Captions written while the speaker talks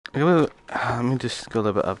Let me just go a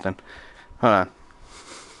little bit up then. Hold on.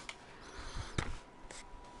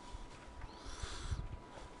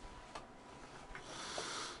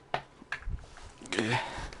 Okay.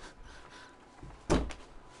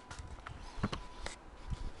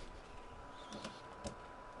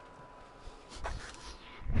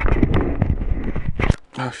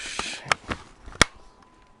 Oh shit.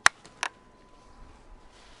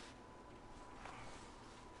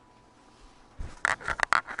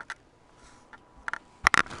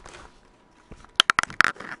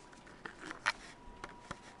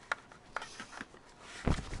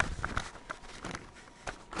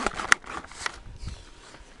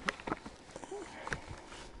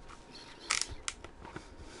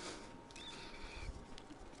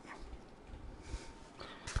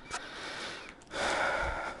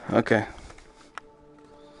 Okay.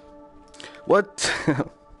 What?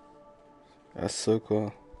 That's so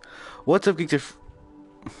cool. What's up, geeks?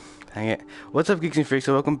 Dang it. What's up, geeks and freaks?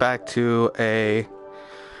 So welcome back to a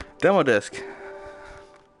demo disc.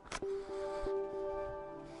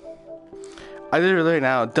 I did it right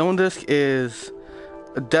now. Demo disc is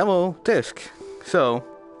a demo disc. So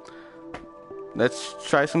let's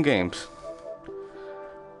try some games.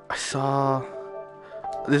 I saw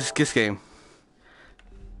this game.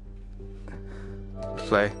 Let's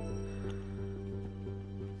play.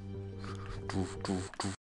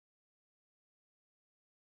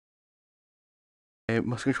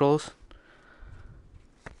 Mouse controls.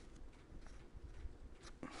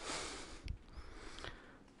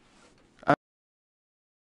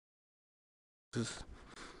 This is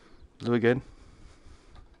really good.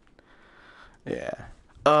 Yeah.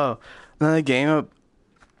 Oh, another game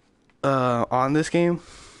on this game,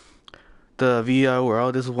 the VR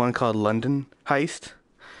world, is one called London Heist.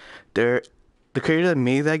 The creator that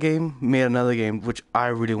made that game made another game which I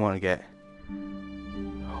really want to get.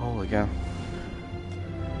 Holy cow.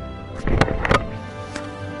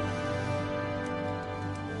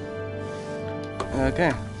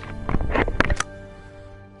 Okay.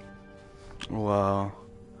 Wow.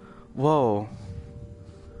 Whoa.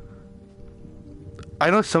 I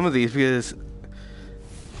know some of these because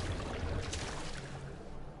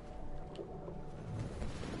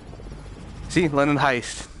see, London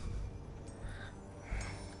Heist.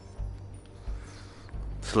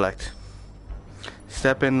 Select.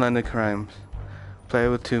 Step in London crimes. Play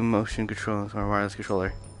with two motion controls or wireless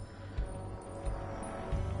controller.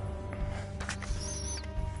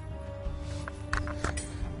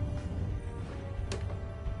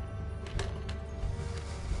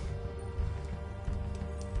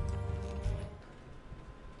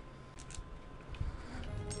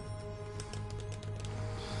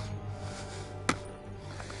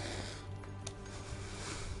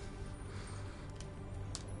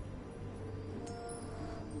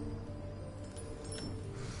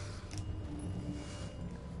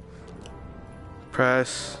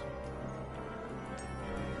 Press.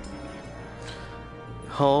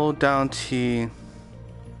 Hold down T.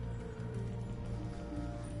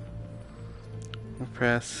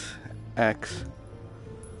 Press X.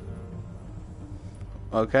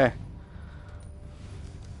 Okay.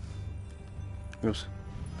 Oops.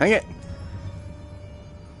 Hang it!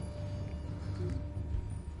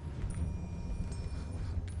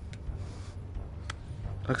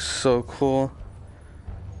 Looks so cool.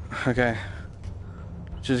 Okay.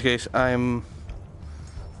 Just in case I'm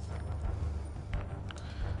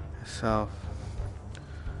myself.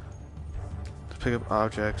 Let's pick up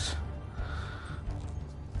objects.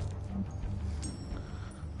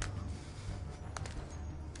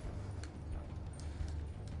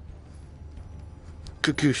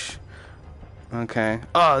 Cuckoosh. Okay.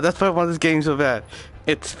 Oh, that's why I want this game so bad.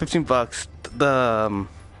 It's $15. The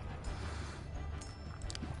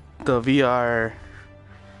VR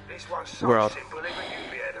world.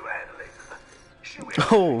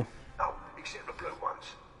 Oh. Oh, except the blue ones.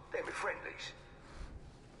 They're my friendlies.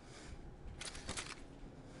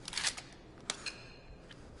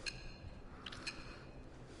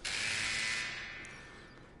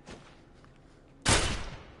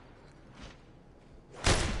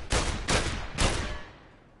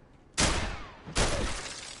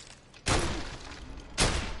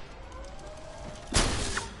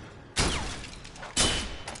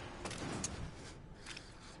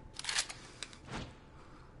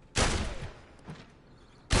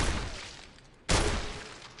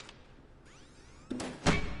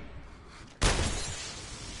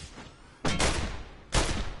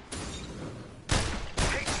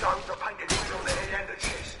 Stones are painted on the head and the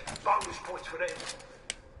chest. Bonus points for them.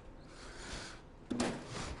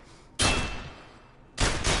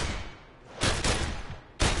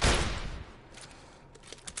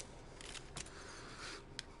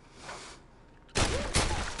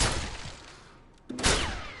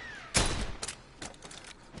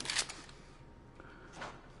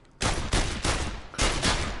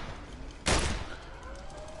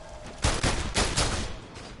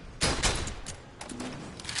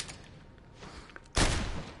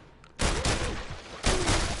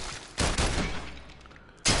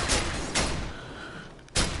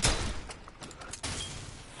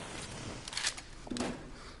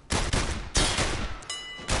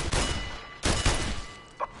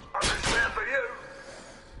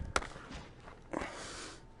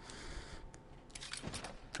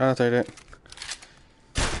 I'll take it.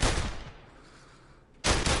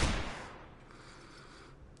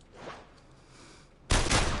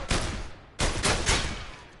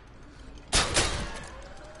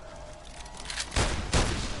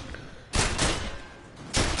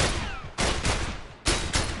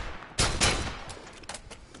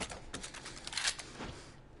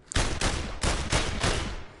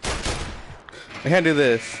 I can't do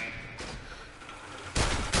this.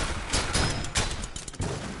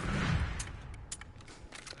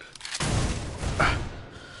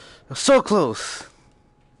 So close.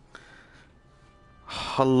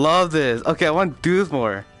 I love this. Okay, I want to do this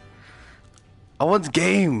more. I want this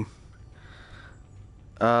game.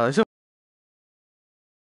 It's so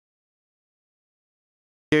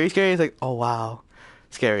scary. Scary. It's like, oh wow,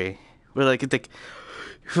 scary. We're like, it's like,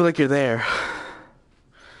 you feel like you're there.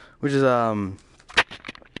 Which is the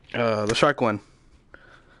shark one.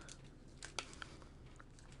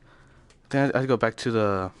 Then I have to go back to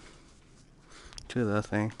the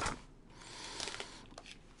thing.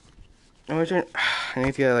 I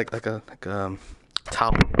need to get like a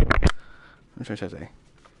towel. What should I say?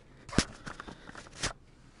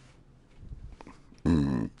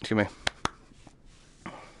 Excuse me.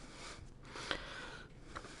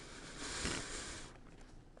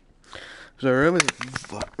 So the room is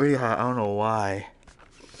really hot. I don't know why.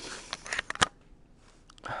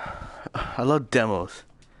 I love demos.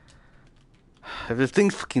 If this thing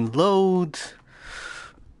fucking loads.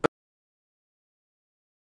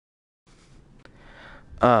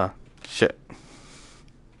 Shit.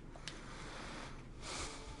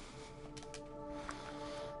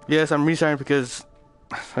 Yes, I'm restarting because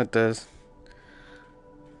it does.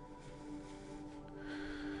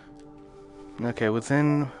 Okay,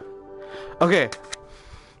 within. Okay.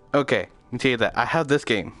 Let me tell you that I have this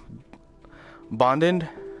game. Bonded.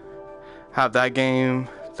 Have that game.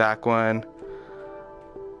 That one.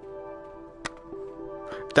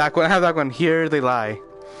 That one. I have that one. Here they lie.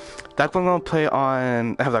 That one I'm gonna play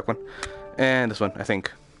on. I have that one. And this one, I think.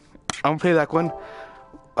 I'm gonna play that one.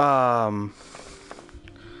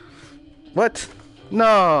 What?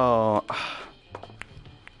 No.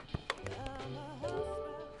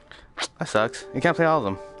 That sucks. You can't play all of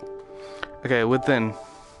them. Okay, within.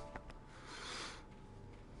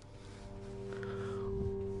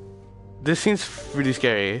 This seems really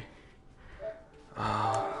scary.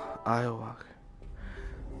 I'll walk.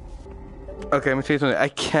 Okay, let me tell you something. I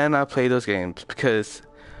cannot play those games because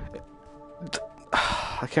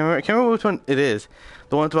I can't remember which one it is.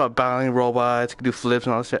 The one's about battling robots, can do flips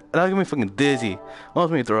and all that shit. That'll get me fucking dizzy.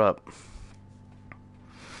 Almost make me throw up.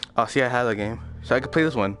 Oh, see, I have that game, so I can play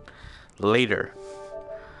this one later.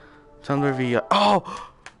 Tumblr VR.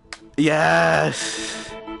 Oh,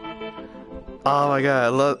 yes. Oh my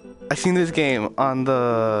god, I seen this game on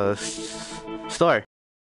the store.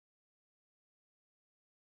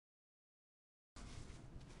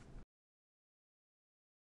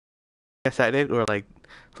 Yes, I did, or like,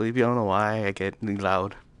 sleepy. I don't know why I get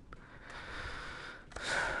loud.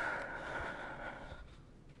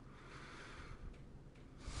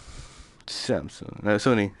 Samsung, no,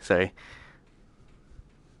 Sony. Sorry.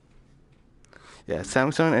 Yeah,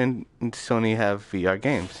 Samsung and Sony have VR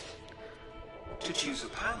games. To choose a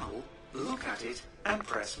panel, look at it and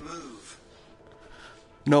press move.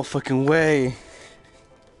 No fucking way.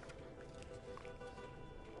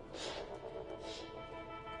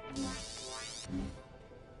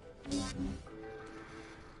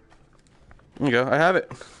 There you go, I have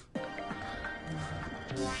it.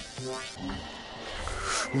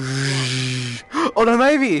 Oh, no,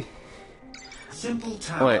 maybe. Simple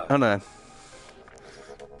tower. Wait, hold on.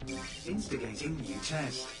 Instigating new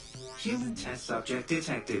test. Human test subject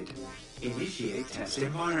detected. Initiate test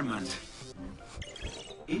environment.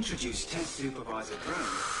 Introduce test supervisor drone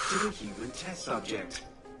to the human test subject.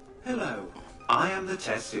 Hello, I am the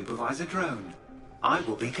test supervisor drone. I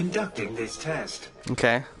will be conducting this test.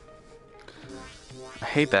 Okay. I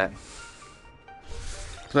hate that.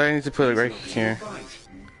 So I need to put it right here.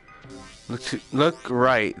 Look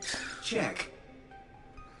right. Check.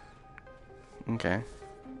 Okay.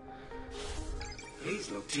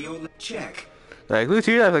 Please look to your left. Check. Like, look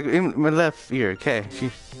to your left, like in my left ear. Okay.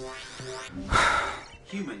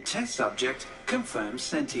 Human test subject confirmed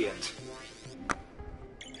sentient.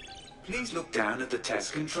 Please look down at the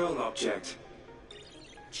test control object.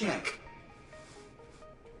 Check.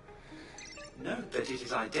 Note that it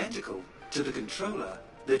is identical to the controller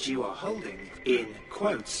that you are holding in,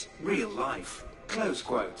 quotes, real life, close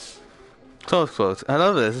quotes. Close quotes. I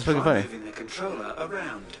love this. It's fucking Try funny. moving the controller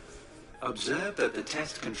around. Observe that the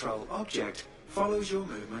test control object follows your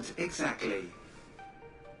movement exactly.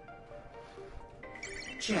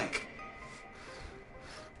 Check.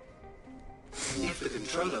 If the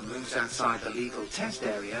controller moves outside the legal test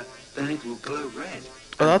area, then it will glow red.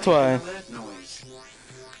 Oh, that's and make why. an alert noise.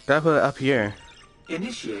 Gotta put it up here.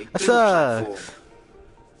 Initiate That build platform. sucks.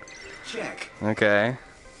 Check. Okay.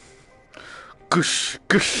 Goosh,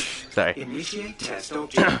 goosh. Sorry. Initiate test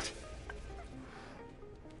object.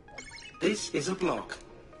 This is a block.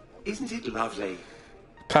 Isn't it lovely?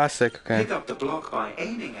 Plastic. Okay. Pick up the block by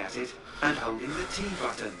aiming at it and holding the T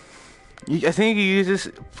button. I think you use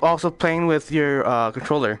this also playing with your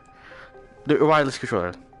controller, the wireless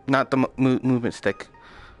controller, not the movement stick.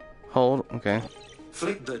 Hold. Okay.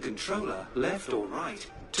 Flick the controller left or right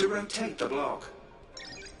to rotate the block.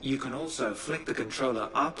 You can also flick the controller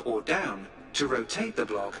up or down to rotate the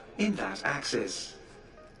block in that axis.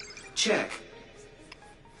 Check.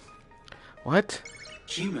 What?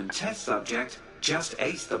 Human test subject just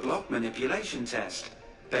aced the block manipulation test.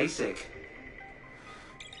 Basic.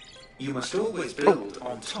 You must always build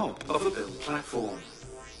on top of a build platform.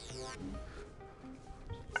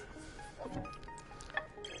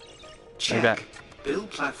 Like that. Check. Build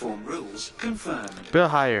platform rules confirmed. Build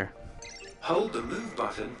higher. Hold the move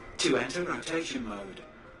button to enter rotation mode.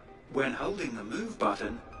 When holding the move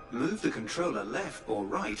button, move the controller left or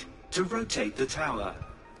right to rotate the tower.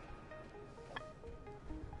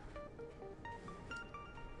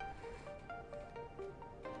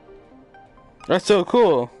 That's so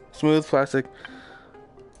cool. Smooth plastic.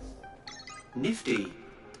 Nifty.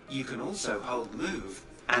 You can also hold move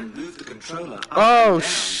and move the controller up Oh, and down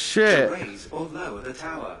shit. to raise or lower the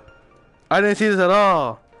tower. I didn't see this at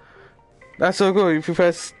all. That's so cool. If you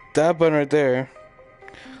press that button right there.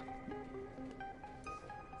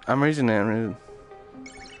 I'm raising it.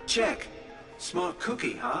 Check. Smart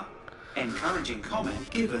cookie, huh? Encouraging comment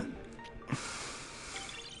given.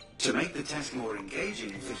 To make the test more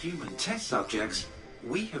engaging for human test subjects,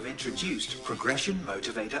 we have introduced progression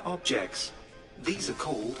motivator objects. These are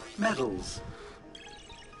called medals.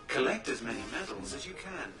 Collect as many medals as you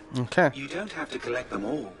can. Okay. You don't have to collect them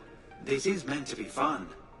all. This is meant to be fun.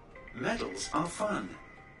 Medals are fun.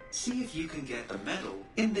 See if you can get a medal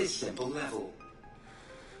in this simple level.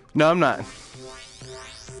 No, I'm not.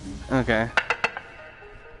 Okay.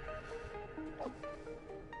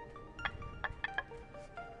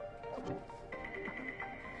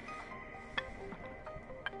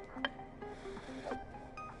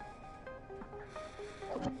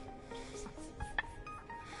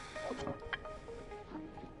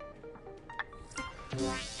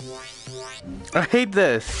 I hate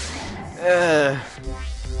this. I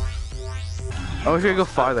wish I could go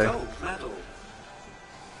farther. Gold medal.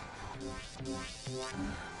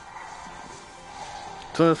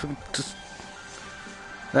 So just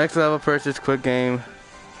next level purchase, quick game.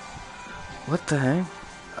 What the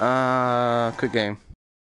heck? Quick game.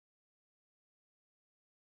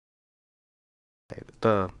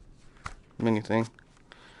 The mini thing.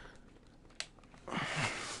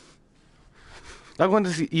 I'm going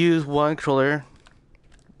to use one controller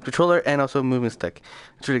and also movement stick.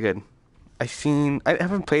 It's really good. I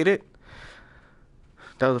haven't played it.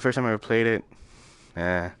 That was the first time I ever played it.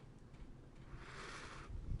 Yeah.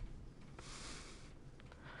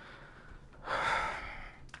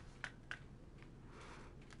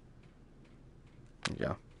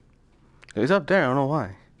 Yeah. It's up there. I don't know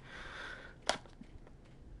why.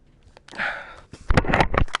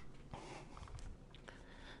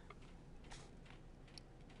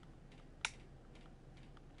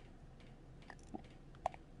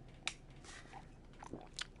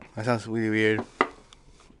 That sounds really weird.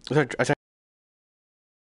 I tried.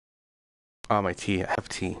 Oh, my tea. I have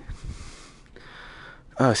tea.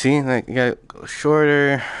 Oh, see? Like, you gotta go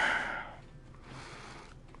shorter.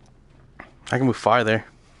 I can move farther.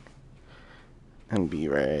 And be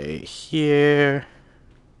right here.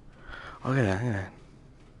 Oh, look at that. Look at that.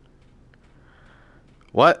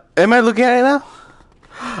 What? Am I looking at it now?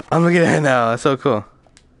 I'm looking at it now. That's so cool.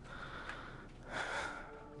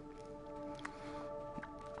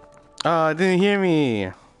 Oh, didn't hear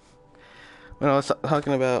me. When I was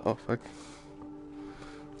talking about... Oh, fuck.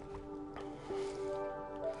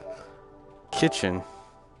 Kitchen.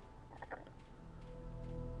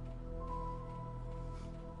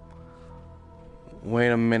 Wait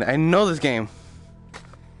a minute. I know this game.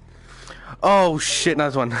 Oh, shit. Not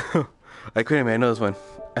this one. I couldn't, man. I know this one.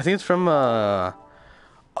 I think it's from, Oh,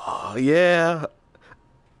 yeah.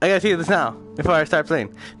 I gotta see this now before I start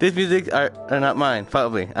playing. These music are not mine,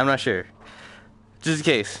 probably. I'm not sure. Just in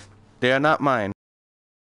case. They are not mine.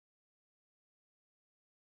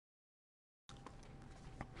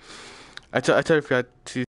 I totally forgot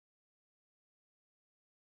to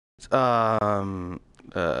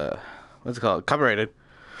what's it called? Copyrighted.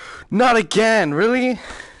 Not again, really?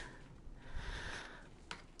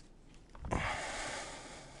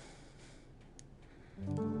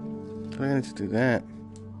 I need to do that.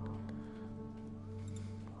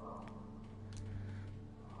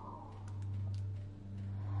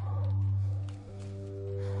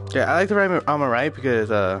 Yeah, I like to write on my right because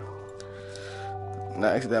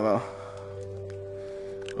next demo.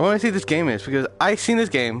 I want to see this game is because I seen this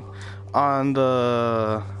game on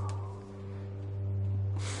the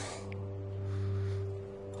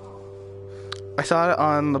I saw it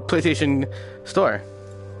on the PlayStation Store.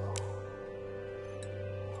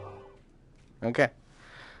 Okay.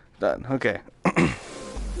 Done. Okay.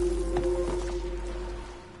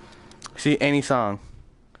 See any song.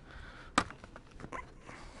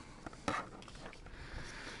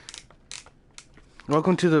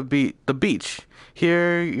 Welcome to the beach.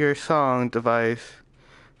 Here your song device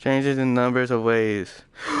changes in numbers of ways.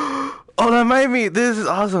 Oh, that might be. This is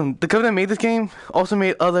awesome. The company that made this game also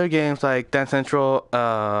made other games like Dance Central,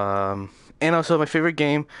 and also my favorite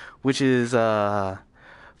game, which is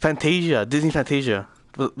Fantasia, Disney Fantasia.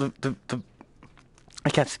 I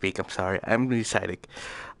can't speak. I'm sorry. I'm really excited.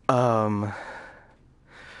 Yeah,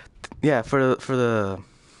 for the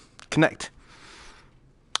Connect.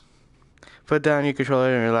 Put down your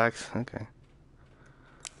controller and relax. Okay.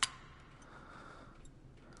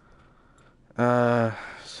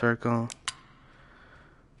 Circle.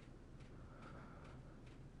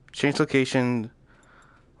 Change location.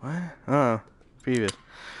 What? Oh, previous.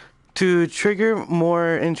 To trigger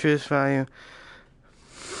more interest value.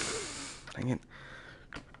 Dang it.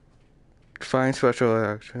 Find special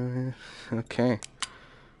actions. Okay.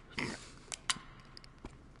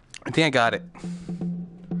 I think I got it.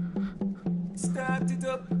 Start it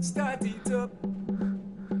up, start it up.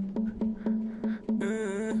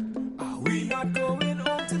 We not going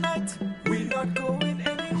home tonight. We not going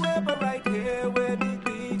anywhere but right here where the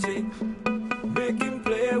DJ make him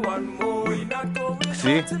play one more. We not going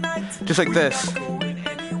See? home tonight. Just like this. We not going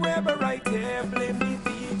anywhere but right here. Play me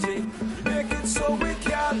DJ. Make it so we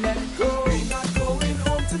can't let go. We not going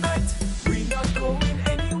home tonight. We not going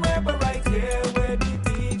anywhere but right here where the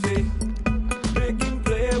DJ make him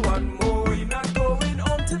play one more. We not going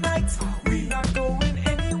home tonight. We not going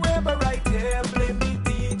anywhere but right here. Play me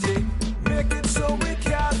DJ. Make it so we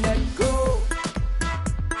can't let go.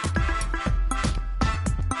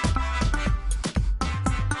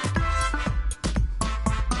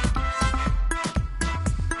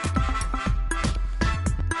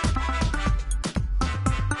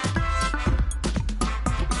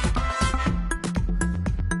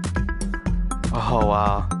 Oh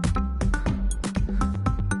wow.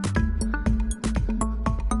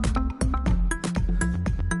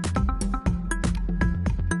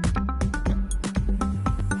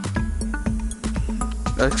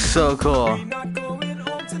 That's so cool. We not going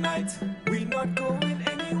home tonight. We not going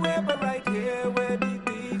anywhere but right here where the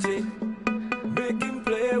DJ make him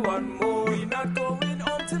play one more. We not going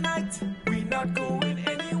home tonight. We not going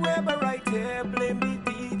anywhere but right here. Play me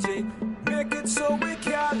DJ. Make it so we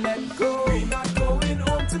can't let go. We not going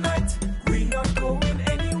home tonight. We not going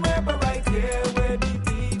anywhere but right here where the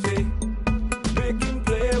DJ make him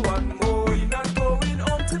play one more. We not going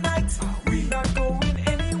home tonight. We not going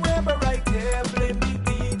anywhere but right here. Play me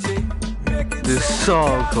DJ. Make it This is so so we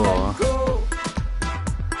can't cool. let go.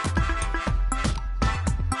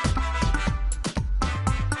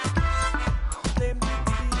 Play me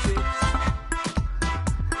DJ.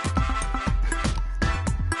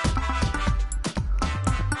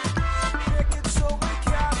 Make it so we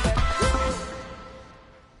can't let go.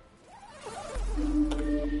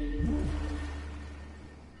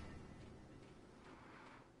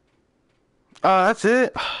 Oh, that's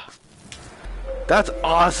it. That's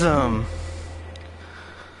awesome.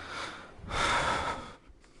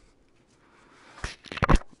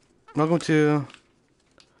 Welcome to.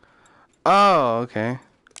 Oh, okay.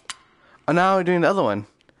 Oh, now we're doing the other one.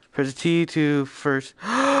 Press T to first.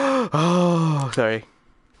 Oh, sorry.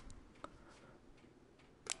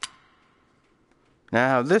 Now I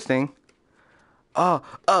have this thing. Oh.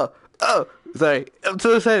 Sorry. I'm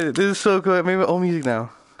so excited. This is so cool. I made my own music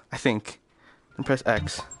now. I think. And press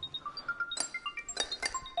X.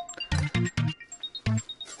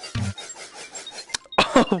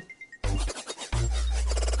 Oh.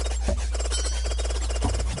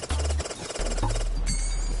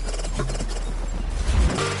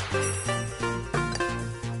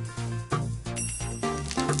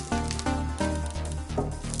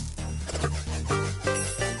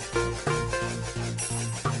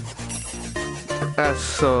 That's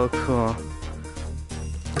so cool.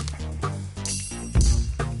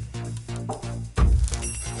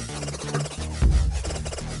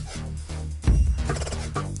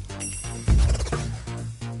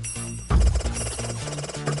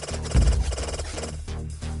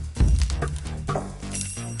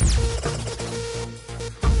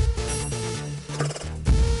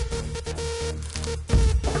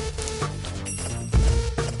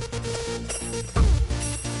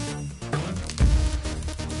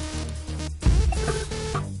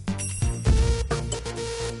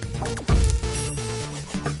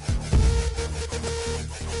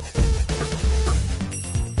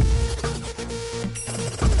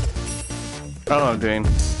 I don't know what I'm doing.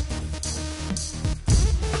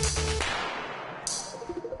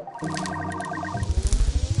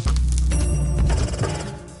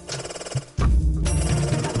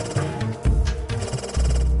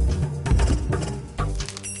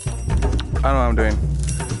 I don't know what I'm doing.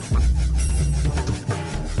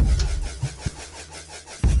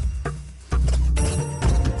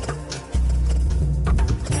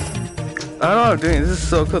 I don't know what I'm doing. This is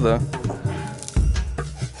so cool though.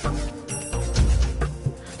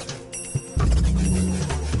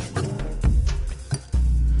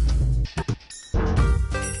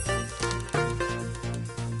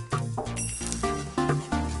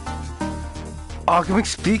 Oh, I can make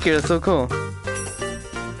speakers. That's so cool.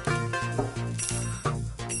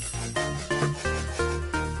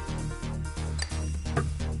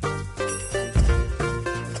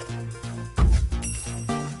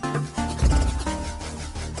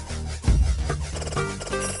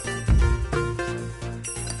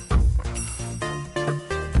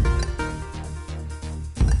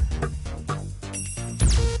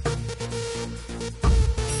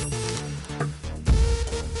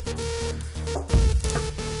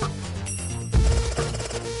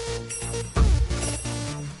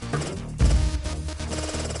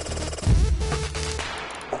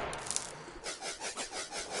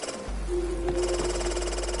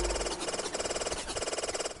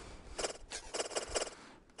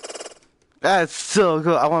 That's so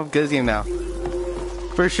cool. I want to get this game now.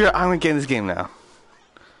 For sure, I'm gonna get this game now.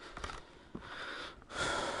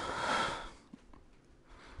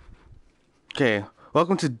 Okay,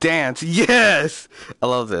 welcome to dance. Yes, I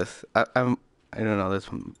love this. I don't know this.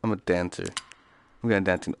 I'm a dancer. I'm gonna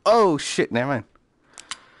dance. Oh shit! Never mind.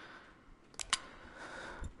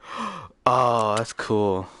 Oh, that's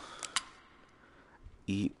cool.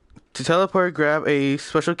 Eat to teleport. Grab a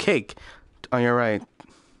special cake on your right.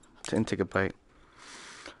 And take a bite.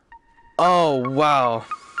 Oh wow.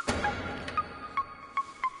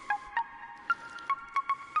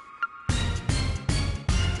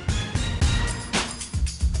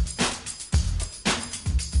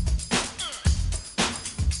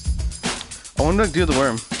 I want to do the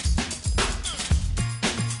worm.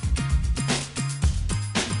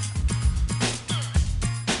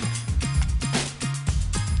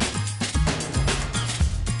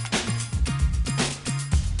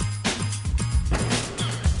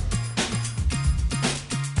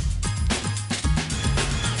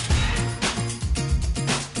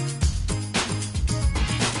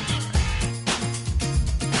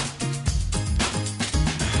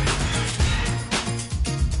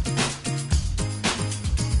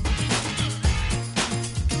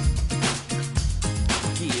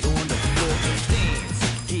 Get on the floor and dance.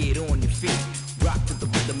 Get on your feet. Rock to the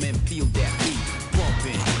rhythm and feel that beat.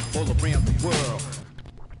 Bumping all around the world.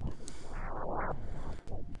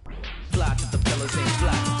 Fly to the fellas and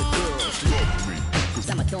fly to the girls. Love me, 'cause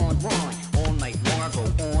I'm a Don Juan. All night long, I go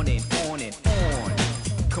on and on and on.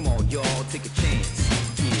 Come on, y'all, take a chance.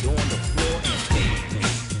 Get on the floor and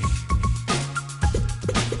dance.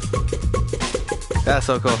 That's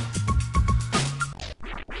so cool.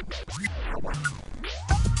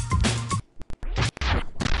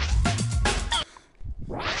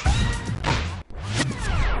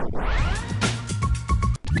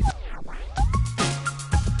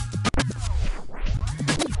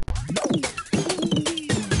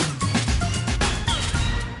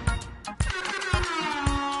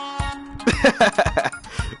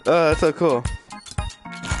 Oh, that's so cool.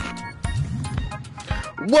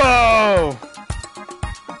 Whoa!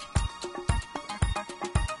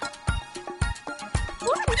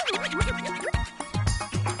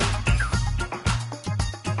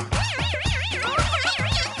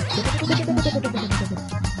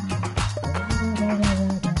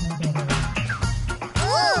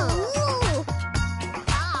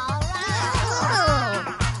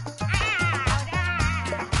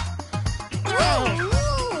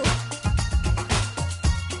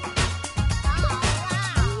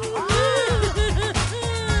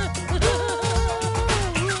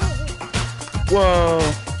 Whoa!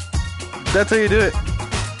 That's how you do it.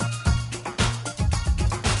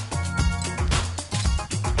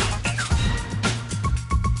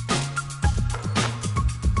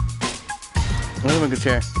 Let me make a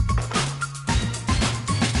chair.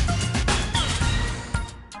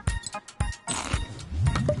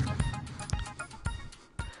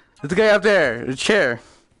 There's the guy up there, the chair.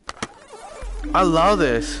 I love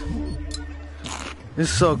this. This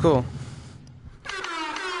is so cool.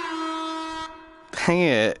 Dang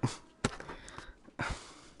it.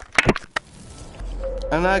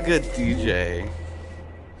 I'm not a good DJ.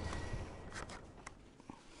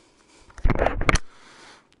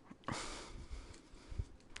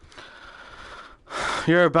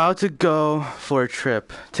 You're about to go for a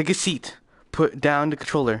trip. Take a seat, put down the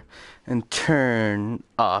controller, and turn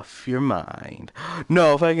off your mind.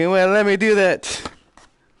 No fucking way, let me do that.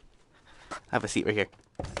 I have a seat right here.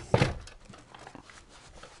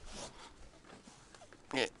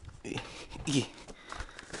 Yeah.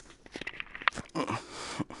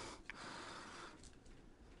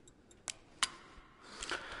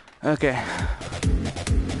 Okay.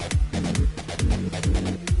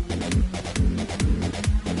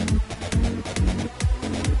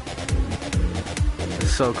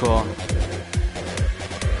 So cool.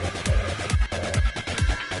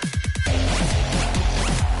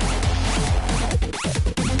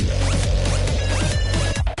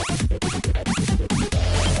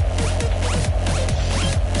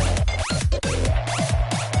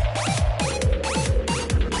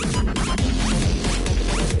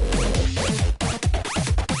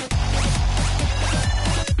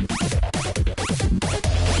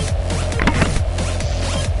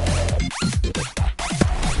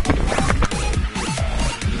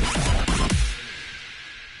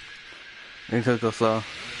 It took go slow.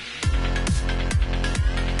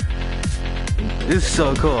 This is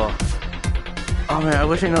so cool. Oh man, I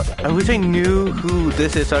wish I knew who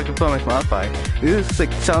this is so I could put on my Spotify. This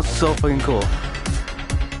like sounds so fucking cool.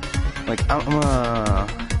 Like I'm a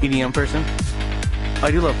EDM person.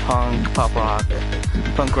 I do love punk, pop rock,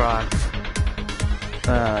 punk rock,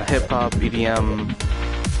 hip hop, EDM,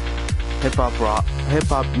 hip hop rock, hip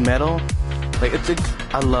hop metal. Like it's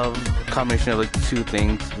I love combination of like two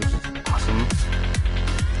things, which is awesome.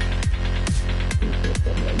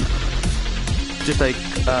 Just like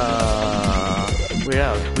Weird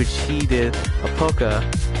Al, which he did a polka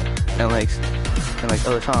and like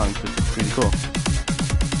other songs, which is pretty cool.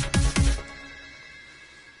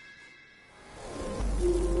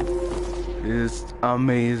 It is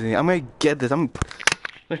amazing. I'm gonna get this. My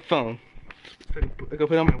phone. I gotta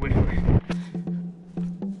put it on my wish list.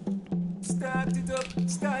 Start it up,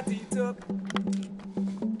 start it up.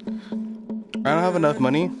 I don't have enough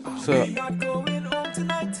money, so We not going home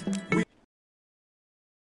tonight.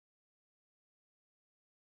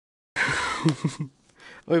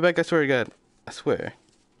 I'll be back. I swear to God. I swear.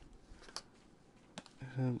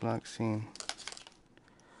 Block scene.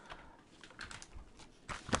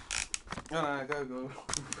 No, I gotta go.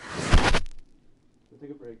 Take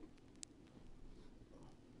a break.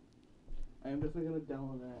 I am definitely gonna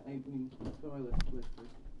download that. I mean, it's on my list first.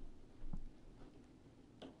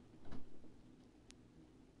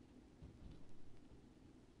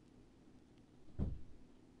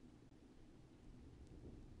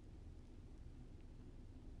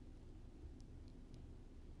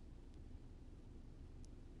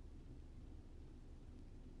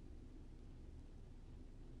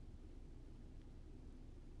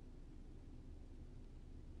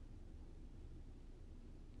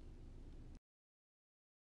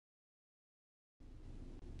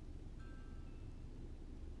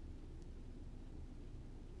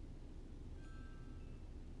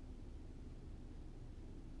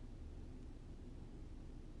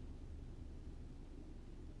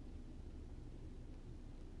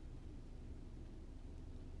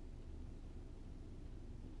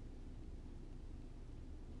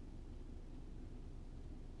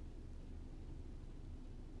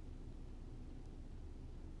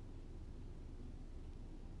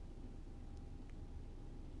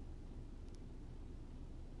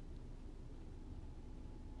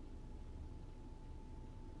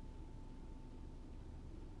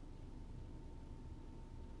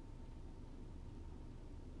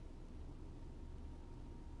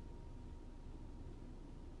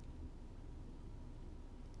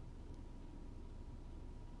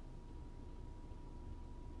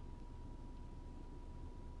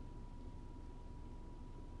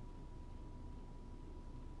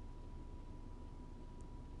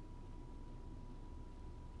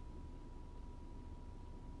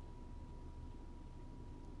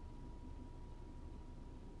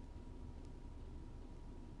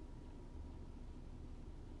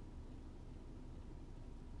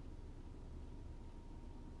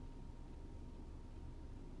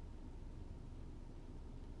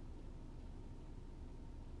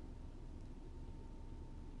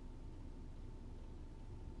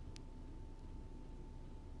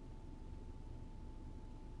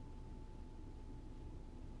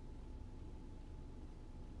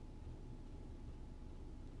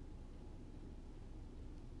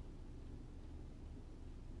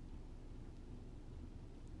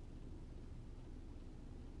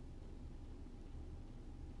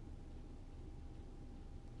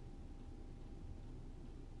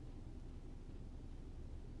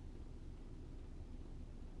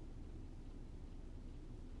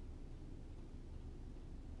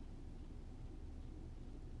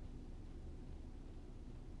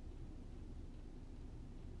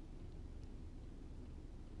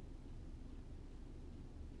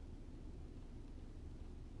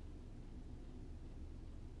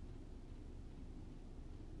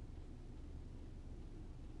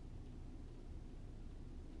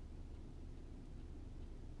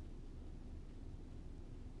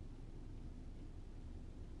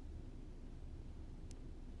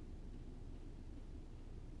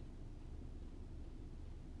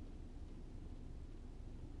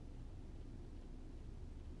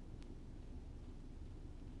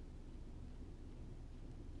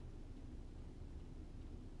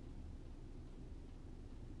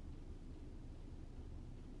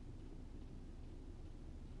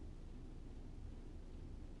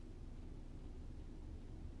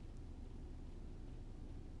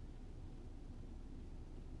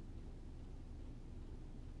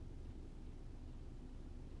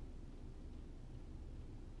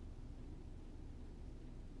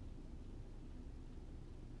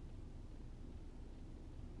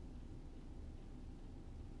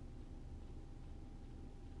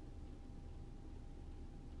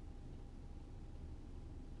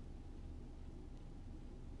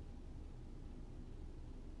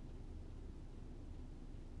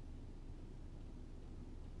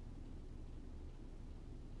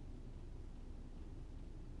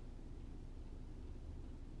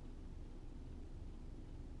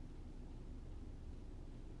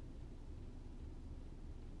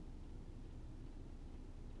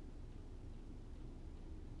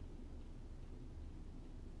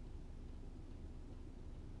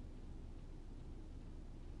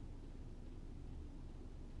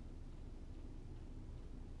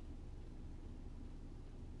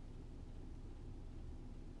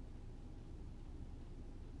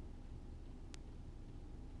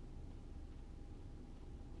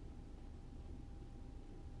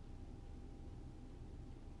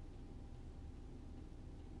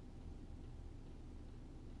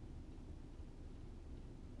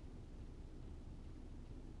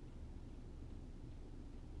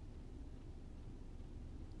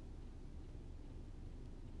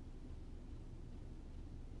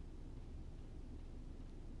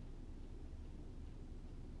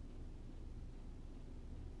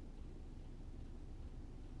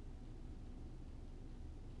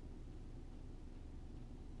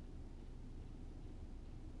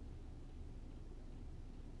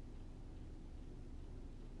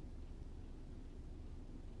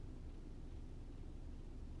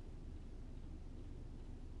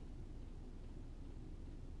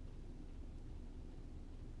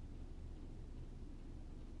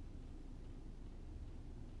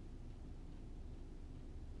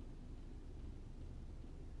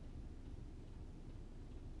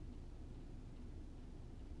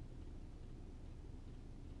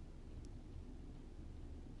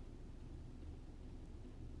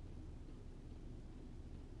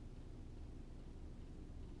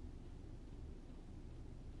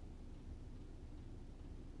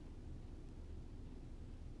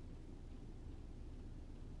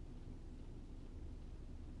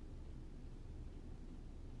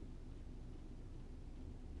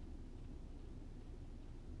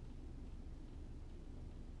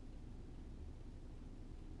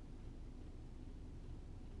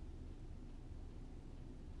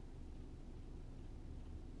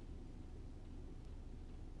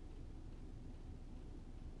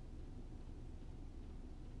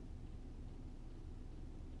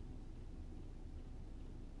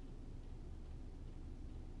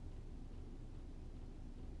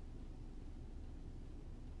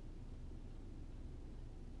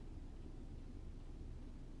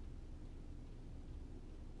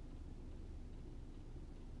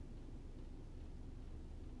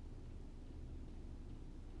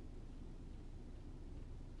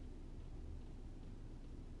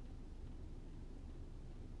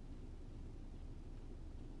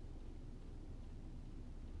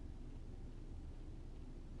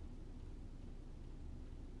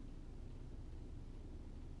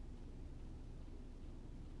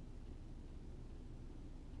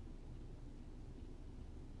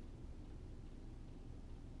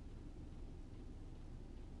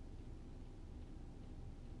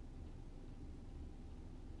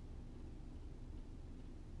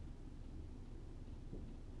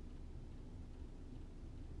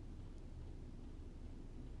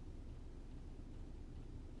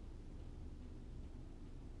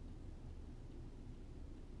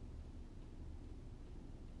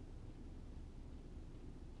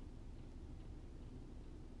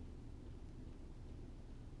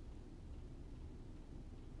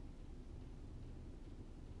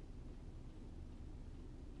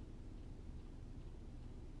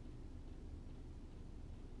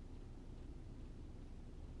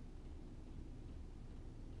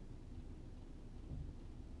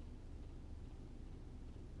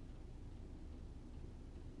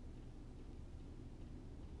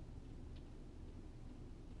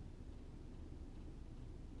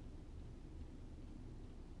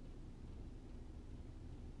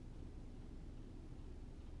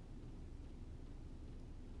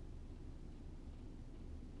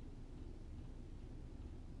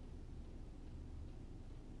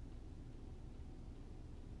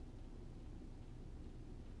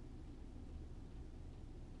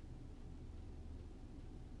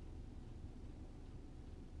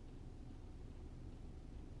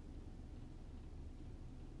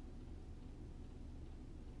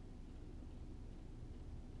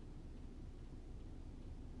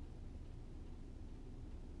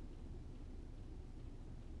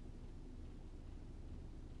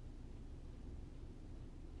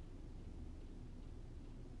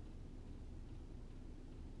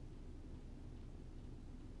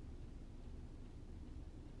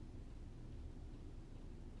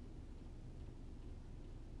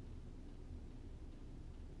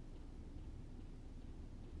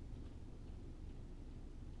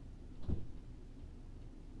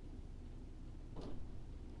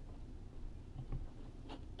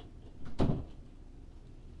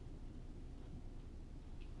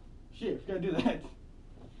 shit, gotta do that.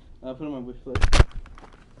 I'll put it on my wish list.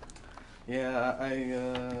 Yeah,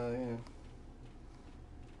 yeah.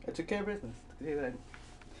 I took care of business. I can say that.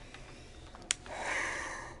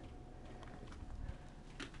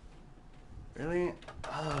 Really?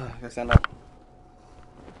 I gotta stand up.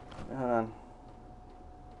 Hold on.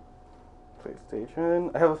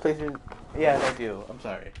 PlayStation. I have a PlayStation. Yeah, I do. I'm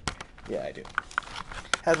sorry. Yeah, I do.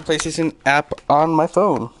 I have a PlayStation app on my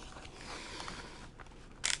phone.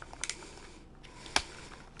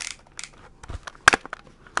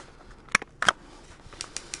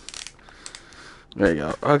 There you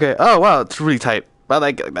go. Okay. Oh wow, it's really tight. I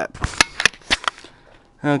like it like that.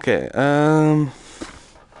 Okay.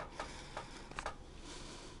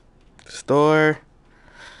 Store.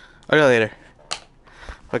 I'll go later.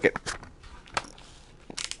 Okay.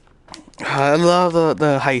 I love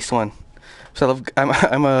the heist one. So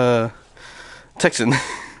I'm a Texan.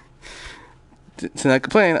 To not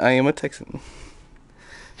complain, I am a Texan.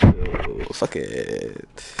 So, fuck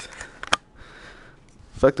it.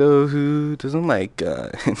 Fuck those who doesn't like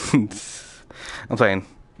guns. I'm playing.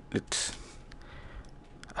 It's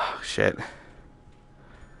oh shit.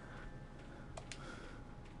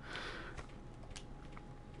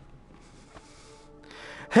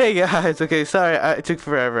 Hey guys, okay, sorry, it took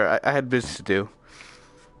forever. I had business to do.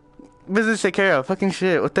 Business to take care of. Fucking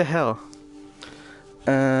shit, what the hell?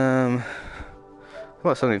 How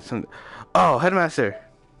about something? Oh, Headmaster.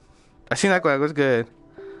 I seen that one, it was good.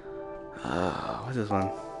 What's this one?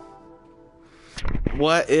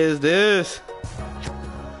 What is this?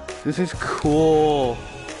 This is cool.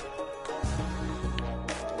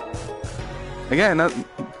 Again, not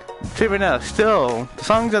favorite now. Still, the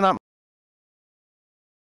songs are not.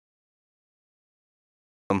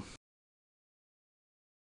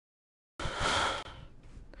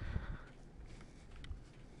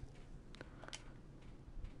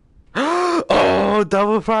 Oh,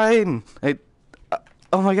 Double Fine!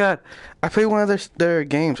 Oh my god, I played one of their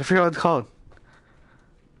games. I forgot what it's called.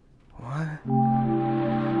 What?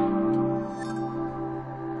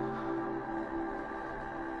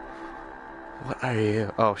 What are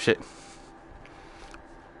you? Oh shit.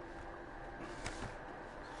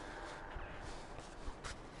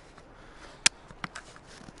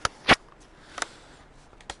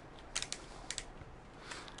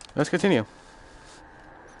 Let's continue.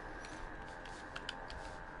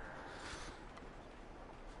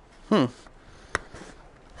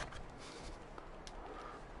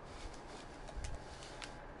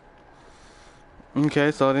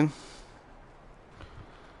 Okay, starting.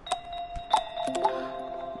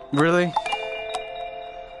 Really?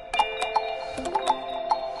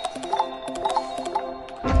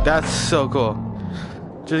 That's so cool.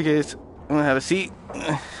 Just in case, I'm gonna have a seat.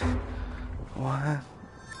 What?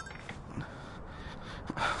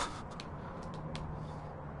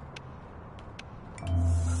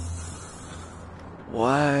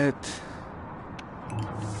 What?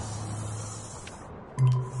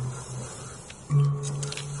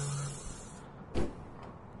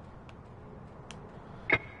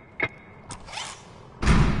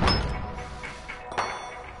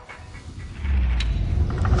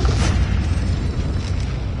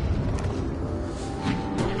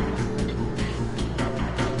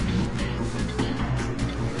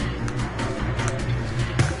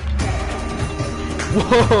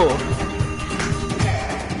 Whoa!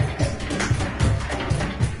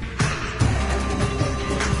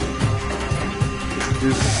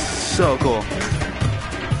 This is so cool.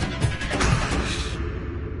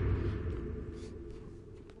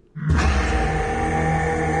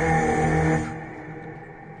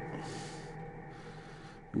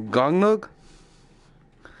 Gognog?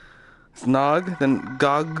 Snog, then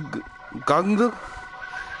Gognog?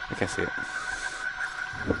 I can't see it.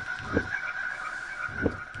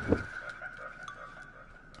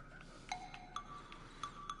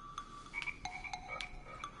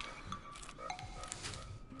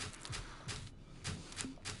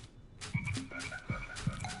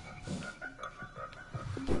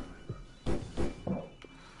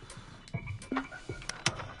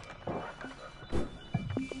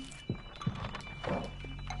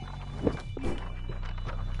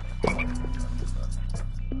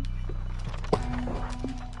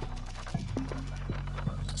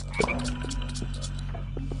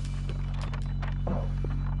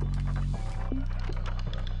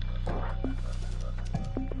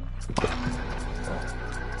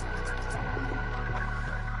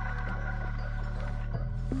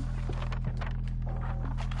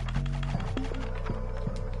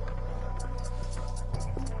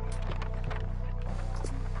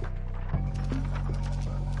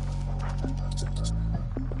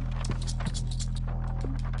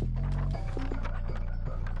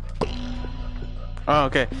 Oh,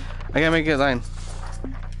 okay. I gotta make a line.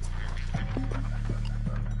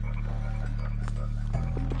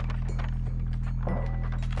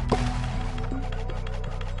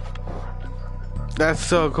 That's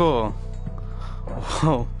so cool.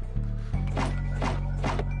 Whoa.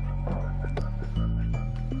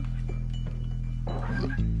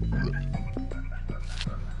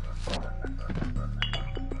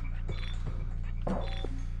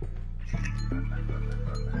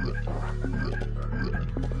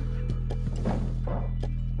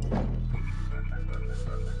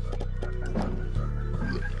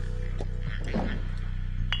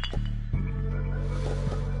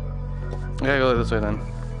 I gotta go this way then.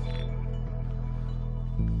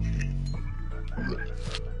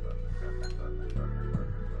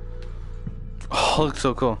 Oh, looks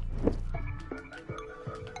so cool.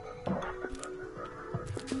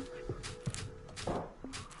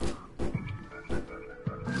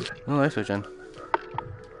 Oh, light switch in.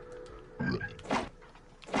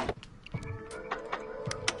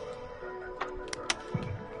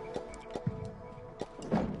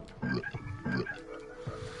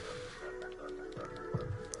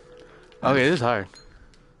 Okay, this is hard.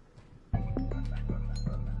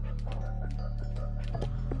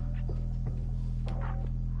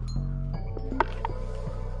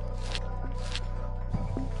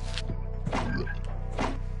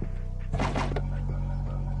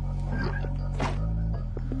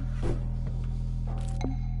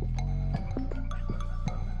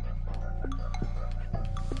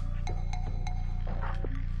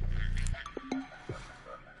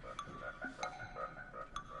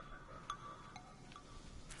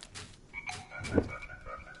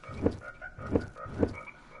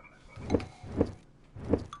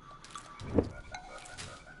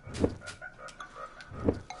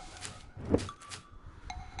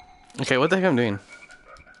 Okay, what the heck I'm doing?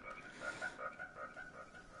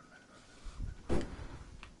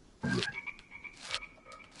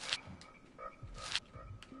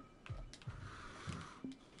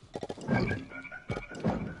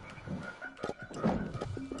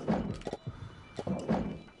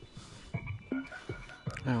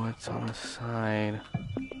 Oh, what's on the side?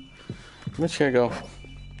 Which chair go?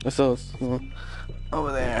 Let's go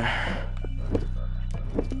over there.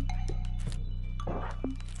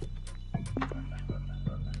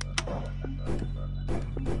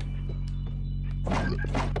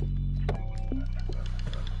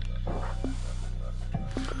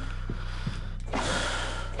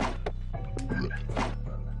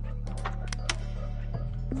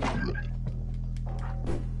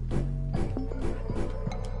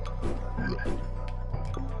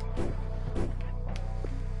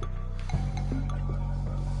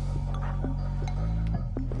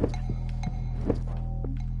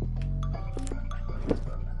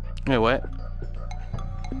 Wait, what?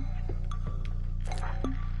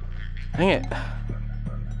 Dang it.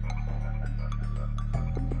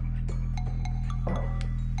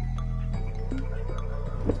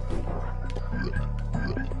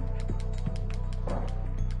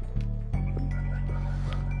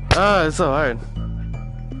 Ah, it's so hard.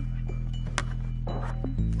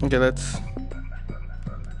 Okay, let's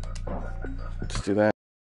do that.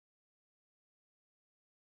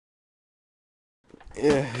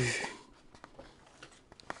 Yeah.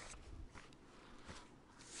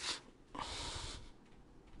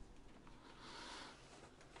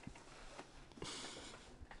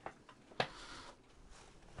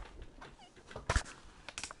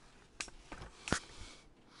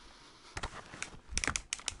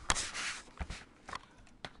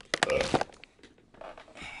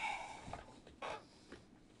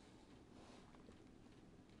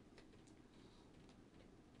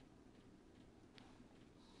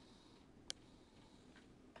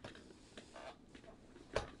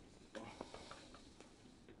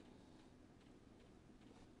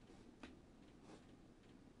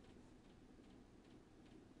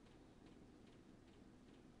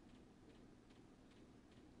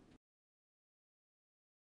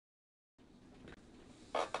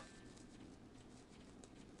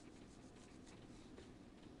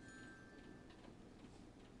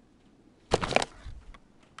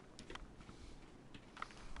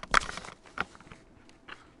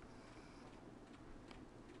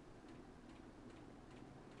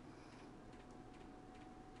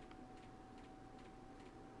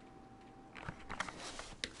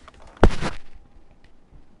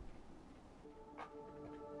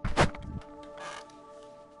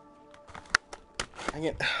 Dang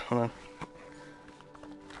it. Hold on.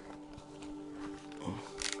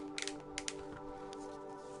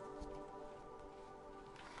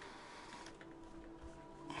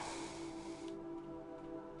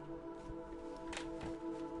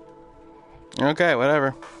 Okay,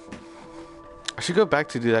 whatever. I should go back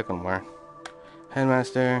to do that one more.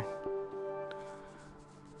 Headmaster.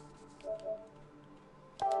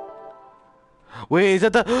 Wait, is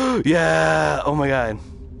that the? Yeah. Oh my god.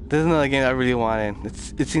 This is another game I really wanted.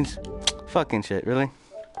 It seems fucking shit. Really?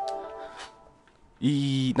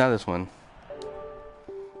 Not this one.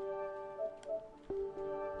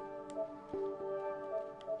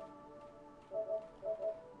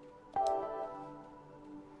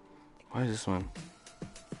 Why is this one?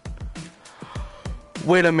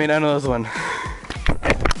 Wait a minute, I know this one.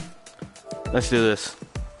 Let's do this.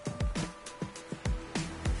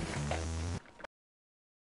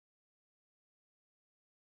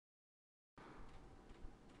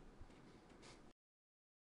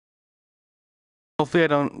 Hopefully I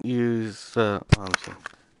don't use no.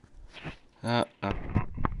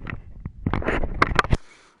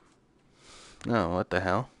 No, what the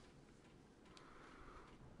hell?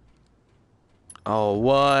 Oh,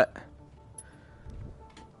 what?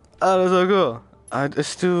 Oh, that's so cool.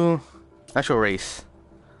 Let's do actual race.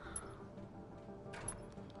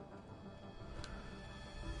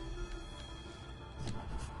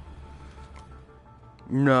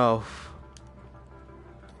 No.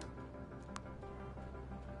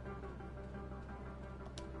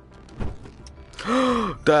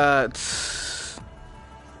 That's...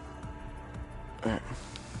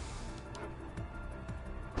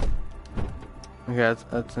 Okay,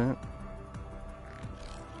 that's it.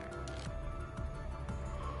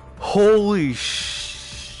 Holy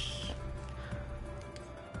sh...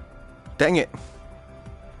 Dang it.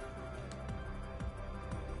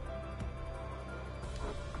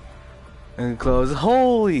 And close.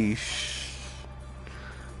 Holy sh...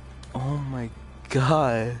 Oh my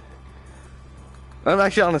god. I'm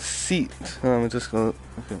actually on a seat. I'm just gonna...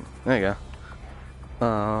 Okay, there you go.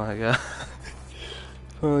 Oh my god.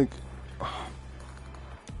 Like...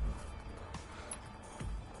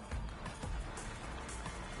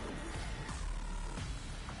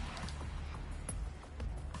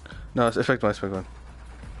 No, it's effect one.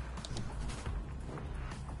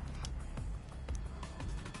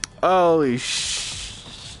 Holy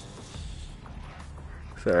sh...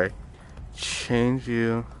 Sorry. Change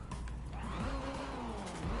view.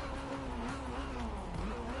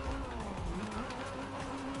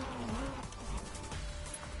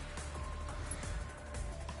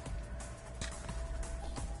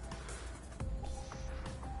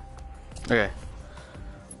 Okay.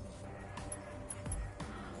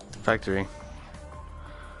 Factory.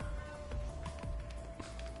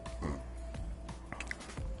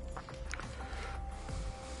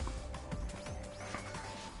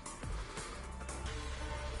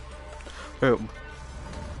 Oh.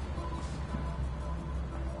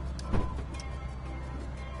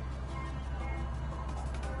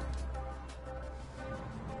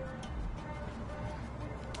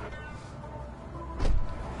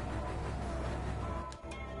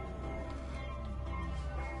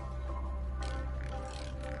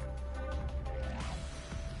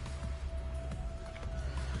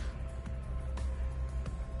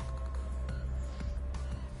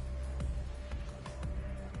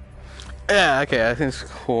 Yeah, okay, I think it's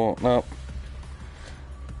cool. No.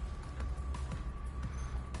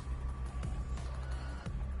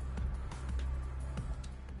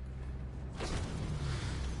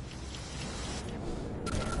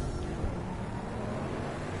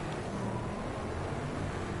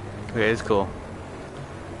 Okay, it's cool.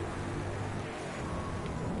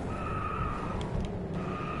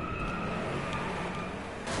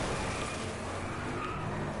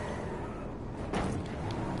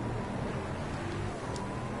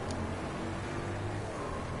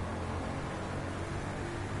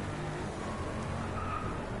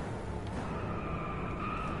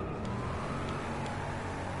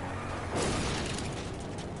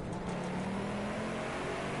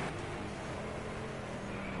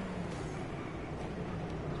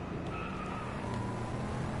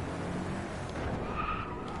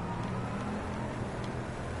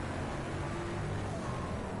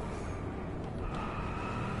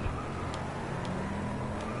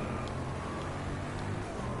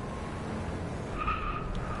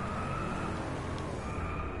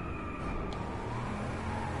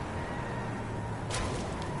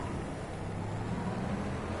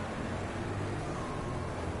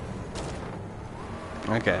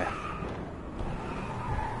 Okay.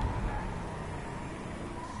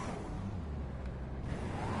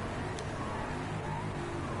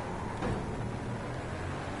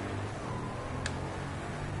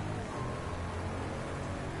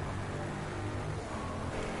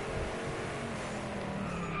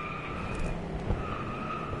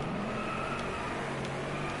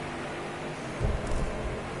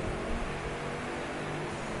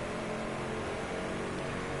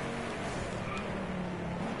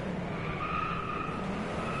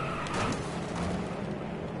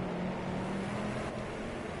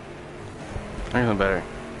 Anything better.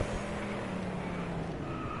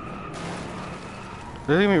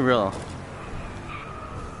 This is gonna be real.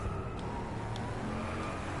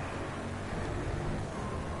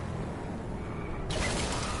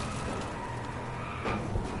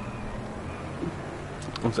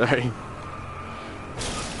 I'm sorry.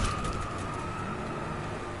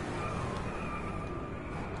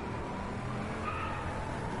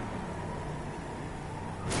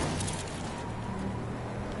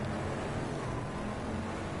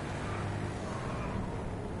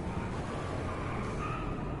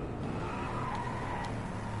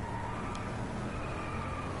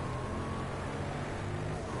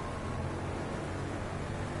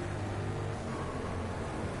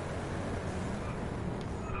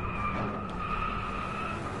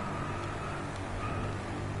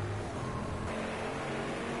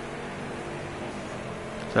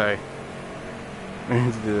 Sorry. I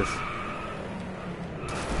need to do this.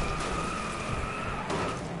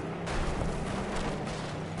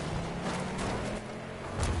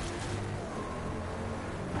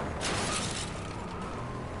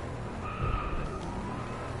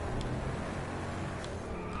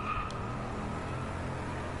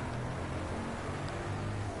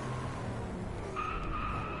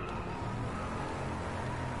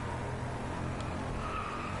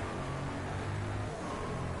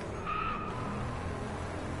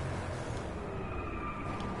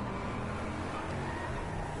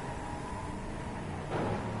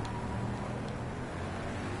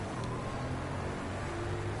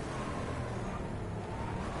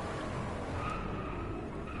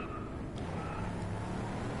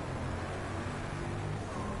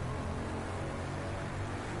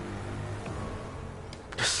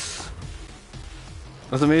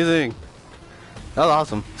 That's amazing. That was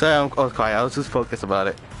awesome. Sorry, I was quiet. I was just focused about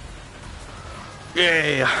it.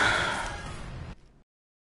 Yay!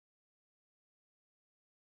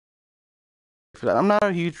 I'm not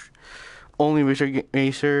a huge only racer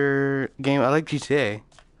game. I like GTA,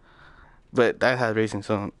 but that has racing.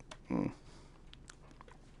 So, what's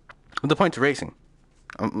the point to racing?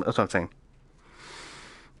 That's what I'm saying.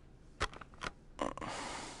 I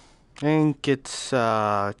think it's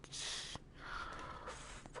what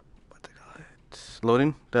they call it? It's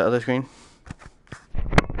loading the other screen.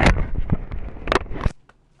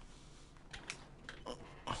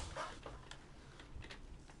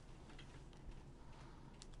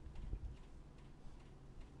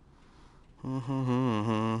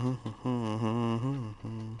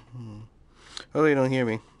 Oh, you don't hear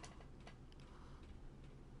me.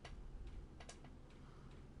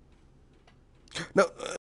 No.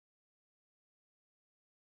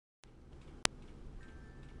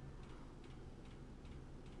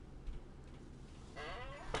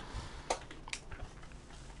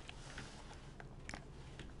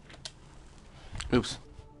 Oops.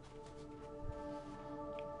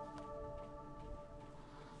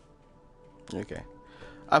 Okay.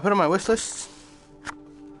 I put on my wish list.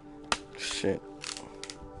 Shit.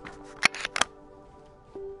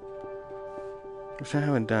 Which I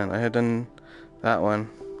haven't done. I had done that one.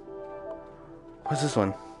 What's this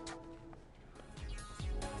one?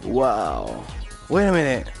 Wow. Wait a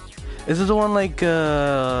minute. Is this the one like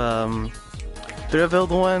Thrillville,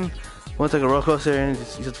 the one? One's like a roller coaster and you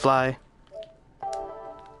just fly.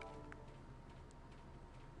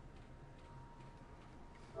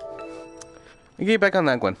 You get back on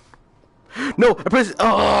that one. No, I pressed.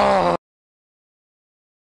 Oh.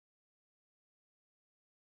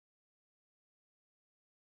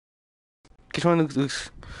 Which one looks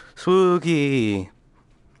spooky?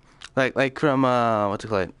 Like from what's it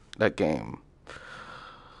called? That game.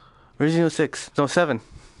 Resident Evil 6. No, 7.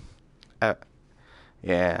 Yeah,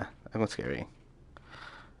 that one's scary.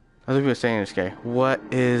 Other people are saying it's scary. What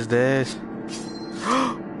is this?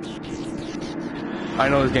 I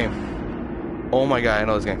know this game. Oh my god, I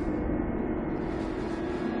know this game.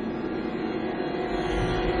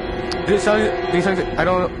 These songs, I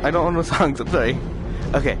don't know the songs. I'm sorry.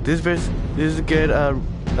 Okay, this is a good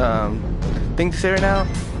thing to say right now.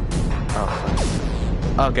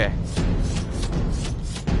 Oh, okay.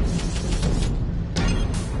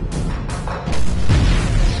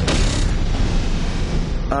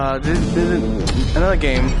 This is another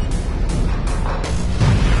game.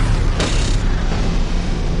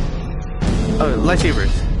 Oh,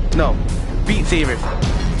 lightsabers. No, Beat Sabers.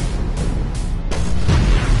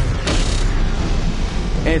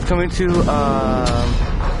 And it's coming to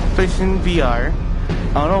PlayStation VR.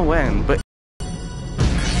 I don't know when, but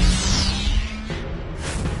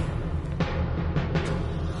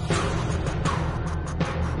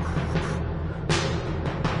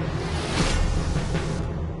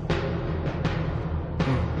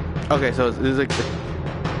Okay, so this is like the...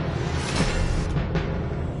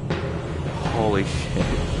 Holy shit.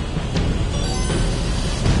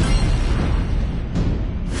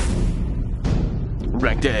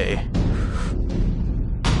 Rank day.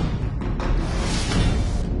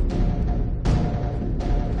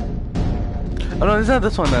 Oh no, it's not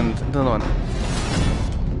this one then. The other one.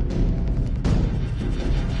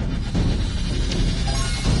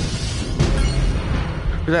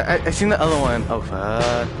 I seen the other one. Oh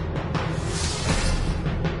fuck.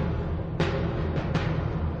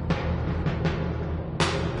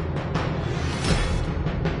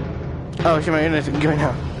 Oh shit, my internet's going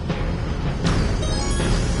out.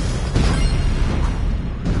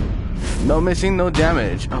 No missing, no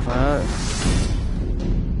damage. Oh fuck.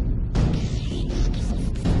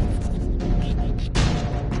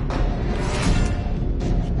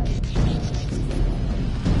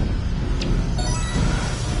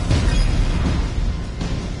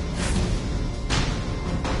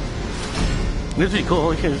 This is pretty cool,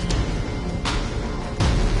 holy shit.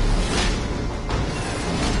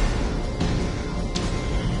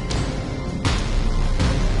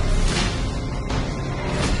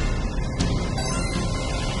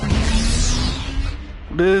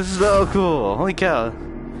 This is so cool, holy cow.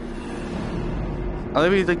 I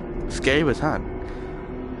love it's like scary but it's not.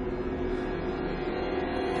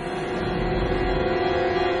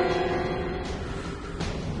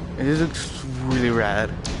 It looks really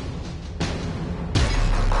rad.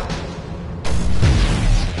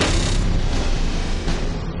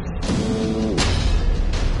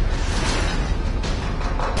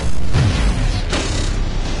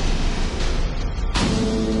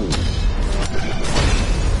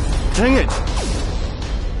 Dang it!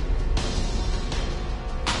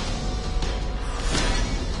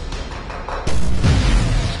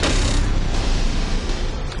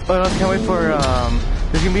 Oh, I can't wait for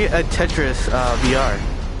there's gonna be a Tetris VR.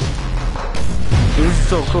 This is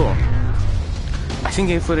so cool. I seen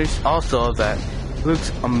game footage also of that. It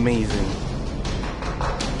looks amazing.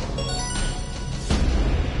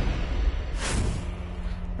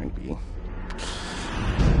 Maybe.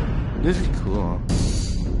 This is cool.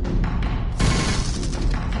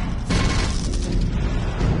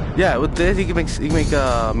 Yeah, with this you can make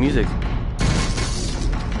music.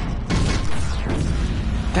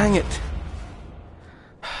 Dang it!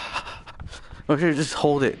 Oh, here, just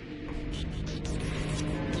hold it.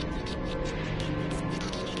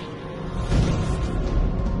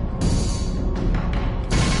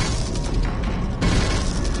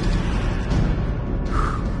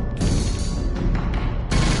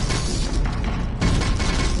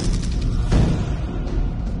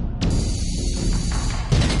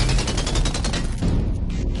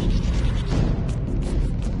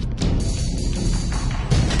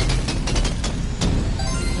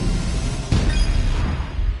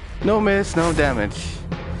 No miss, no damage.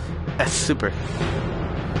 That's super.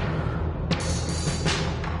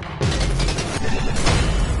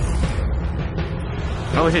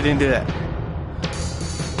 I wish I didn't do that.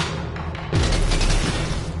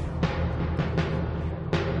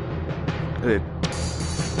 Good.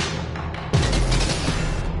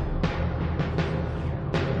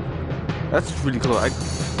 That's really cool.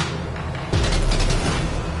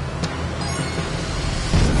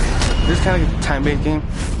 This is kind of like a time-based game.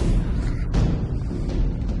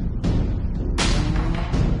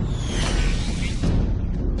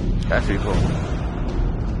 That's pretty cool.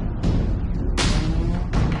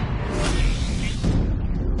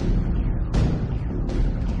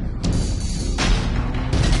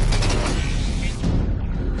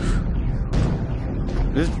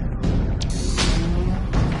 This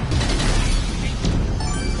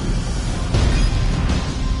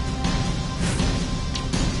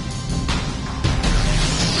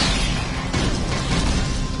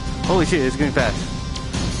holy shit, it's getting fast.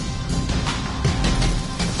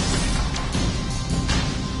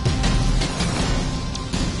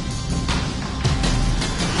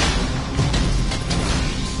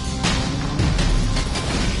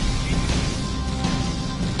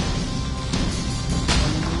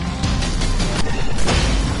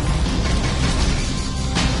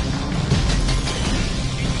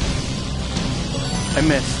 I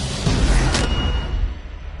missed.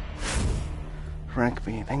 Rank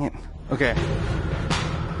me, dang it. Okay.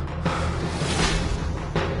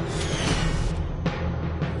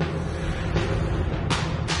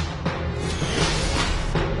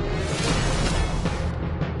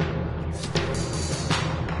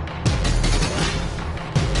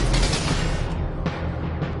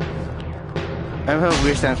 I have a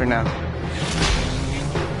weird stance right now.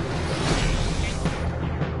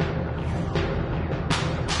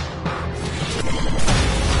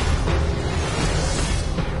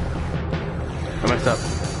 messed up.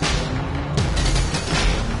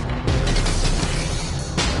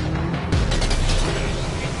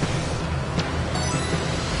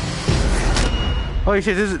 Holy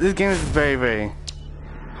shit, this game is very, very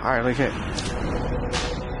hard. Look at it.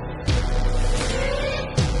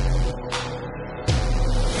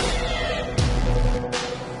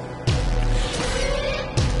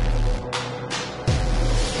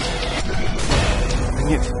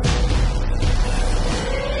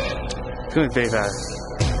 It's going very fast.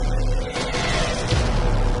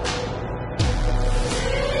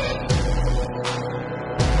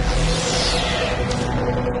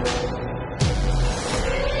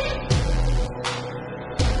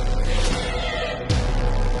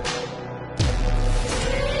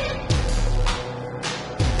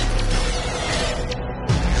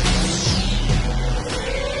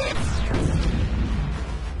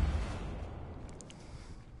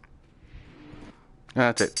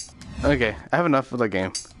 That's it. Okay, I have enough of the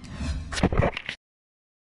game.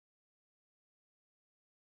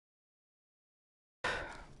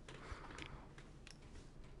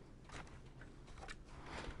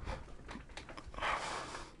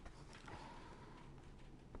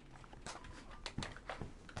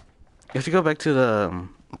 You have to go back to the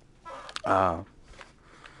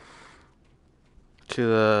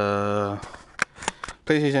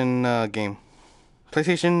PlayStation game.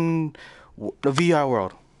 PlayStation, the VR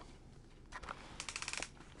world.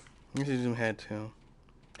 Let me see zoom head too.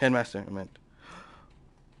 Headmaster, I meant.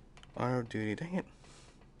 Honor of duty, dang it.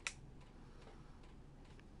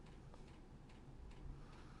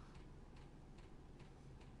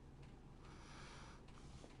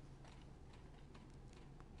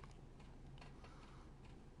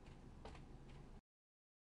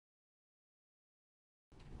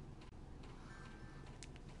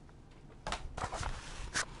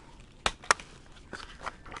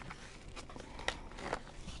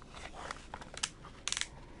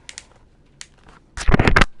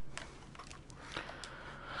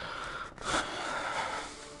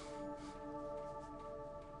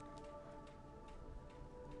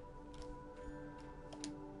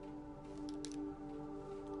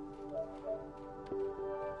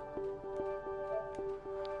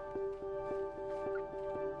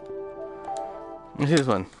 Let's see this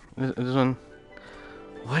one. This one.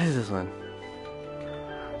 What is this one?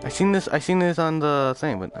 I seen this on the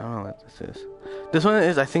thing, but I don't know what this is. This one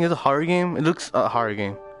is, I think, it's a horror game. It looks a horror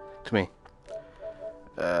game to me.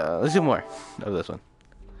 Let's do more of this one.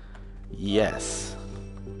 Yes.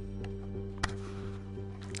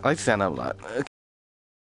 I like to stand up a lot.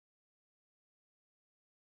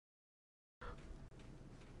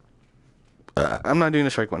 Okay. I'm not doing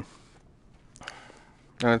the shark one.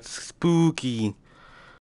 It's spooky.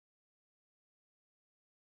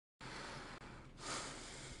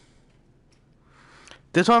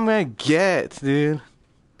 This one I'm gonna get, dude.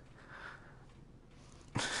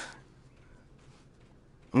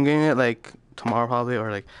 I'm getting it like tomorrow probably,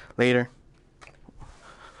 or like later.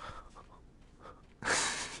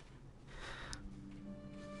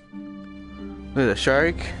 Look at the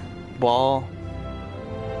shark, ball.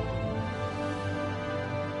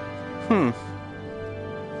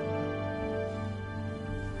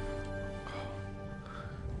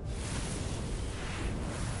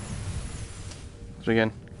 So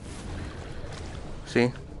again,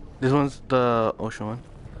 see, this one's the ocean one.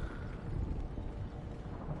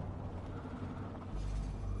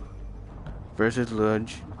 Versus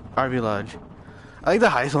Lodge, RV Lodge. I like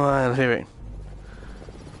the highest one, my favorite.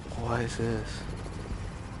 What is this?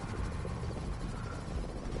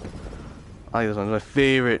 I like this one, it's my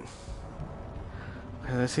favorite.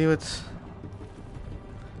 Okay, let's see what's.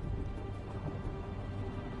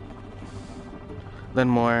 Then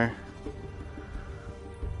more.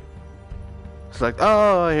 Select.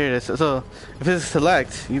 Oh, here it is. So if it's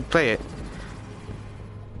select, you play it.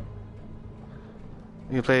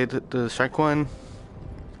 You play the shark one.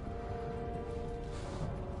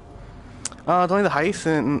 Oh, it's only the heist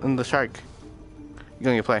and the shark.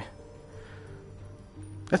 You're gonna play.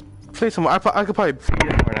 Let's play some more. I could probably beat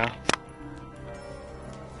it more now.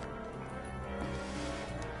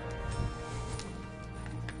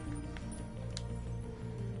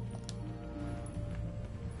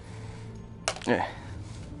 Yeah.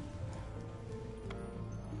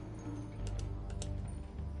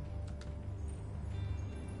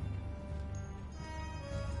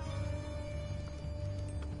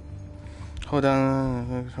 Hold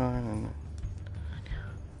on.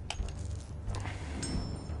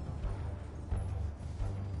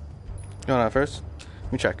 You want that first?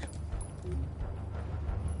 Let me check.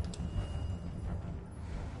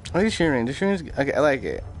 I like the shooting range. The shooting range, I like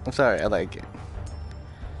it. I'm sorry, I like it.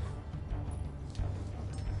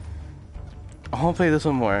 I want to play this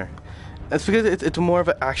one more. That's because it's more of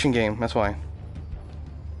an action game. That's why.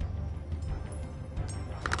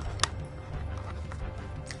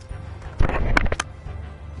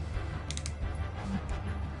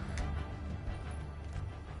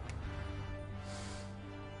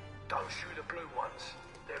 Don't shoot the blue ones.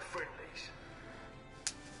 They're friendlies.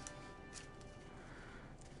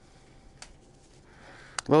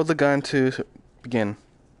 Load the gun to begin.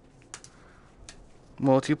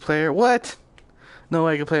 Multiplayer? What? No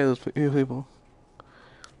way I can play those people.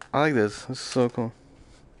 I like this. This is so cool.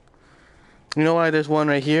 You know why there's one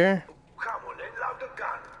right here? Come on then, load the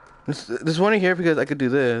gun. There's one right here because I could do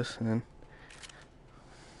this. And then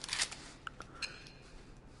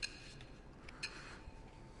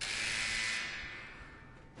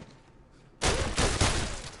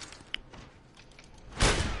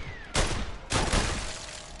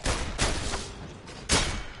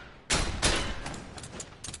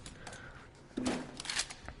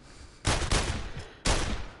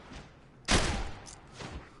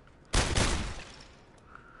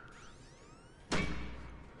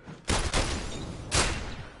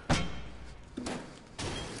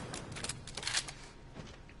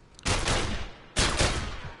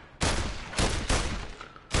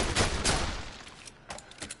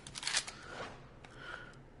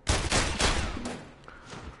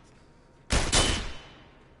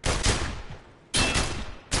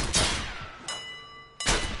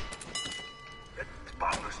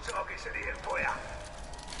Bonus targets are here for ya.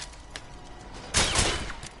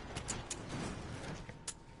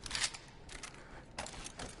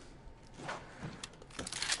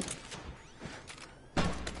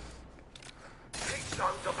 Six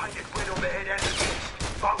zones are painted red on the head and the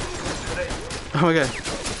chest. Bonus points for them. oh my god.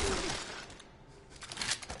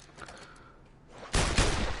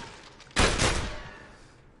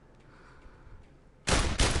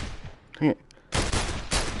 Dang it.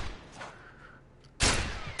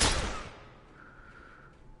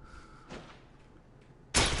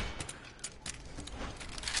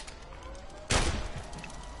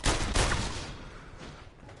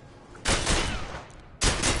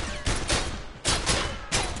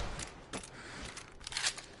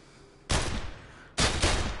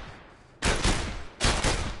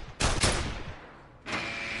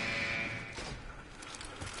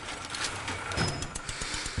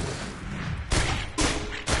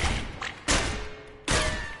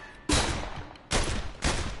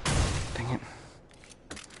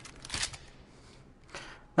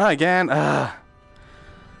 Not again. I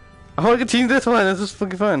want to continue this one. This is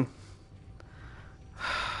fucking fun.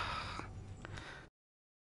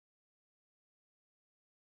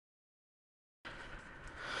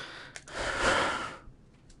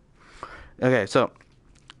 Okay, so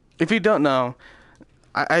if you don't know,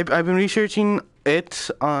 I've been researching it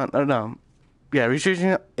on I don't know, yeah,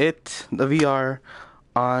 researching it the VR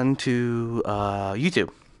onto YouTube.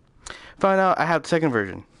 Found out I have the second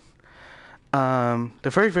version.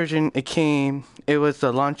 The first version, it was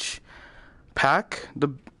the launch pack, the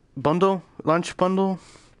launch bundle.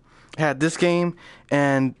 It had this game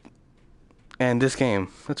and this game.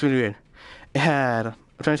 That's really weird. It had, I'm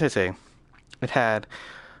trying to say, it had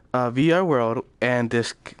VR World and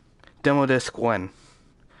disc, demo disc 1.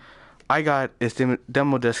 I got is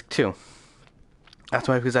demo disc 2. That's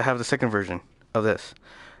why, because I have the second version of this.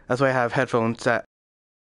 That's why I have headphones that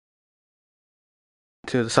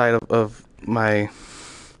to the side of my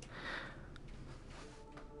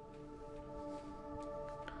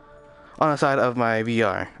on the side of my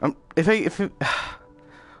VR. If it,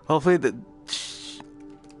 hopefully the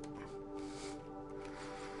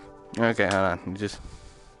okay, hold on, just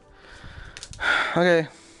okay.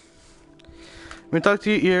 I'm gonna talk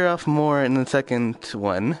to your ear off more in the second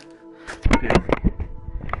one. Okay.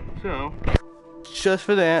 So, just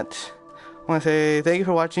for that, I want to say thank you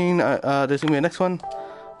for watching. There's gonna be a next one.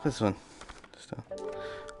 This one. So,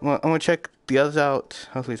 I'm gonna check the others out.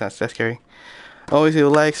 Hopefully it's not that scary. Always do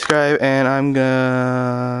like, subscribe, and I'm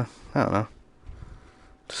gonna, I don't know.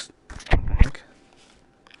 Just, what the heck?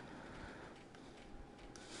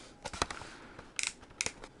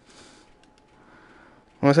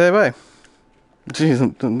 I'm gonna say bye. Jeez, I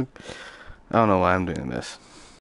don't know why I'm doing this.